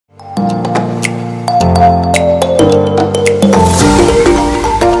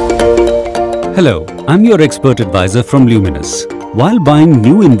Hello, I'm your expert advisor from Luminous. While buying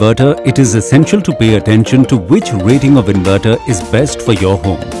new inverter, it is essential to pay attention to which rating of inverter is best for your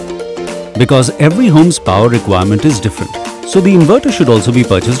home. Because every home's power requirement is different, so the inverter should also be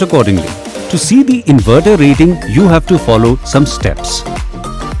purchased accordingly. To see the inverter rating, you have to follow some steps.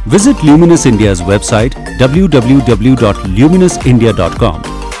 Visit Luminous India's website www.luminousindia.com.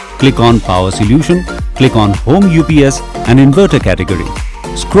 Click on Power Solution, click on Home UPS and Inverter category.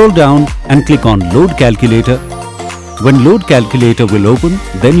 Scroll down and click on Load Calculator. When Load Calculator will open,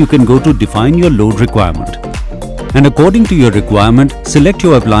 then you can go to define your load requirement. And according to your requirement, select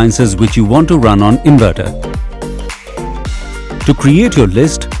your appliances which you want to run on inverter. To create your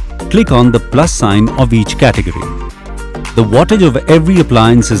list, click on the plus sign of each category. The wattage of every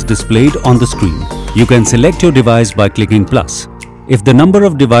appliance is displayed on the screen. You can select your device by clicking plus. If the number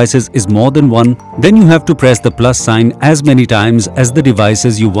of devices is more than one, then you have to press the plus sign as many times as the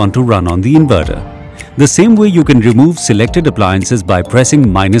devices you want to run on the inverter. The same way you can remove selected appliances by pressing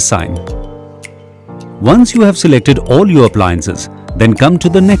minus sign. Once you have selected all your appliances, then come to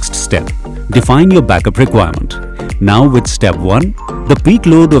the next step. Define your backup requirement. Now with step 1, the peak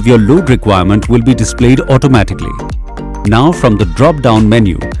load of your load requirement will be displayed automatically. Now from the drop-down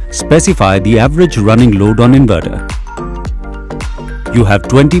menu, specify the average running load on inverter. You have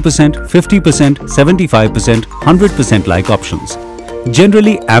 20%, 50%, 75%, 100% like options.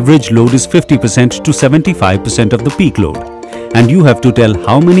 Generally, average load is 50% to 75% of the peak load, and you have to tell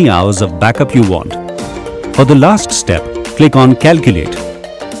how many hours of backup you want. For the last step, click on Calculate.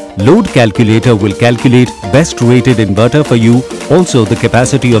 Load Calculator will calculate best rated inverter for you. Also, the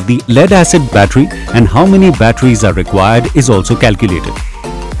capacity of the lead-acid battery and how many batteries are required is also calculated.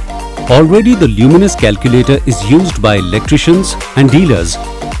 Already the Luminous calculator is used by electricians and dealers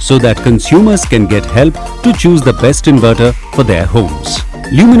so that consumers can get help to choose the best inverter for their homes.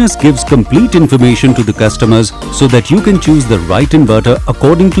 Luminous gives complete information to the customers so that you can choose the right inverter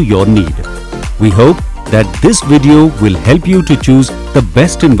according to your need. We hope that this video will help you to choose the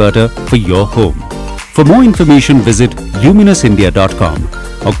best inverter for your home. For more information, visit luminousindia.com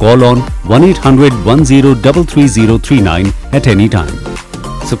or call on 1-800-10-33039 at any time.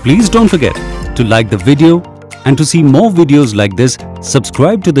 So please don't forget to like the video, and to see more videos like this,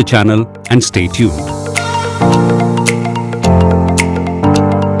 subscribe to the channel and stay tuned.